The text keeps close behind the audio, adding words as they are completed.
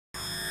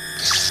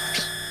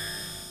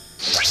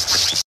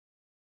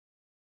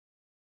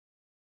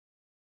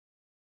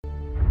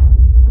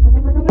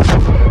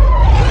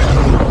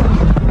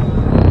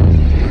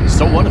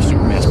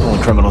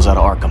criminals out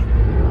of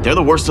Arkham. They're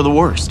the worst of the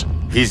worst.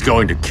 He's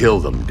going to kill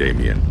them,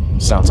 Damien.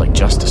 Sounds like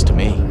justice to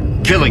me.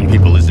 Killing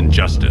people isn't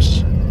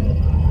justice.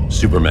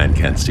 Superman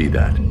can't see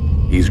that.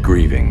 He's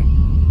grieving.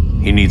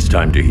 He needs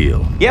time to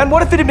heal. Yeah, and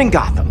what if it had been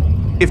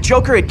Gotham? If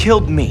Joker had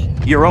killed me,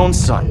 your own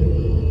son?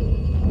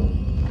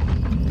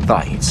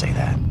 Thought he'd say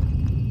that.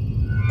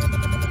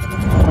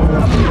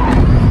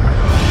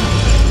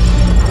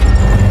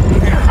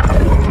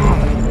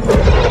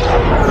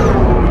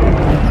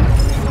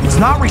 It's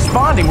not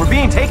responding. We're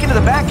being taken to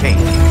the Batcave.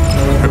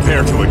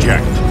 Prepare to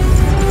eject.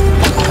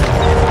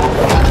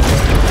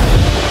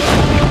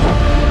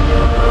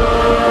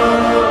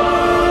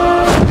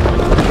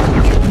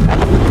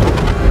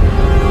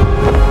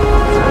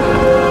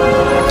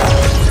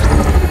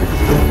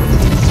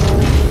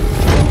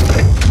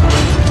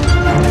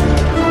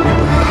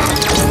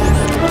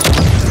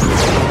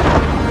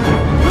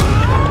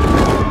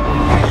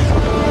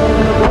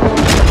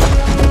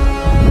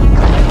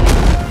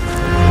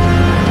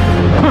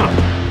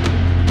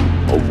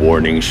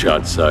 Warning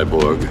shot,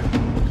 Cyborg.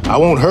 I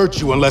won't hurt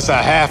you unless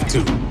I have to.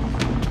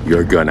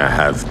 You're gonna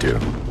have to.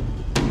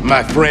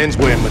 My friends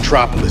were in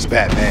Metropolis,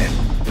 Batman.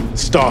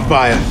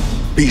 Starfire,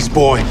 Beast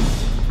Boy,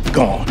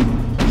 gone.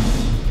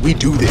 We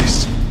do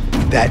this.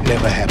 That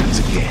never happens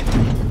again.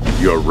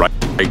 You're right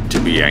to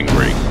be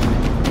angry.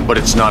 But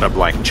it's not a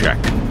blank check.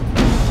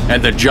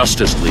 And the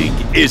Justice League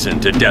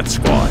isn't a death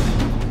squad.